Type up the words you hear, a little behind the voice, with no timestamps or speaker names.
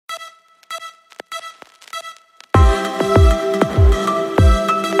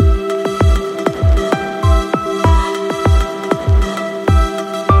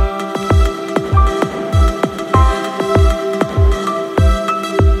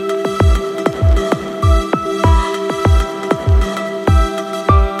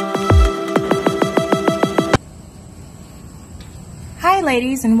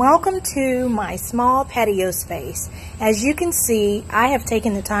ladies, and welcome to my small patio space. As you can see, I have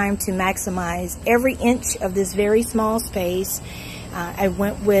taken the time to maximize every inch of this very small space. I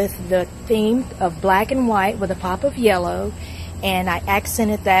went with the theme of black and white with a pop of yellow, and I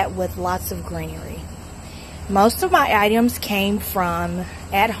accented that with lots of greenery. Most of my items came from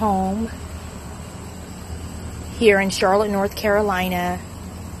at home here in Charlotte, North Carolina,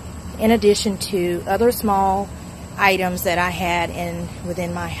 in addition to other small items that I had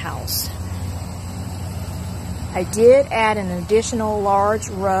within my house. I did add an additional large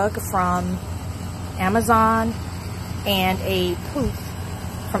rug from Amazon and a poof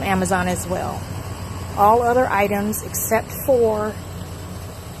from Amazon as well. All other items except for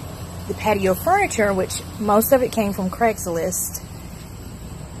the patio furniture, which most of it came from Craigslist.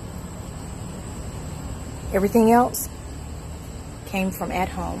 Everything else came from at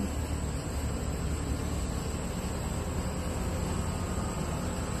home.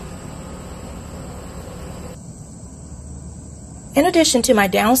 In addition to my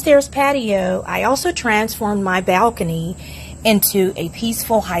downstairs patio, I also transformed my balcony into a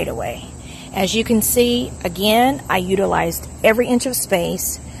peaceful hideaway. As you can see, again, I utilized every inch of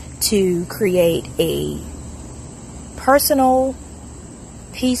space to create a personal,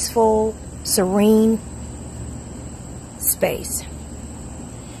 peaceful, serene space.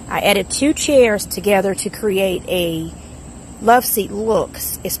 I added 2 chairs together to create a love seat look,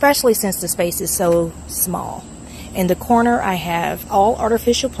 especially since the space is so small. In the corner, I have all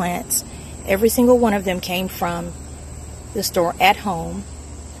artificial plants. Every single one of them came from the store at home.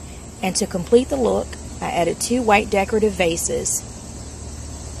 And to complete the look, I added 2 white decorative vases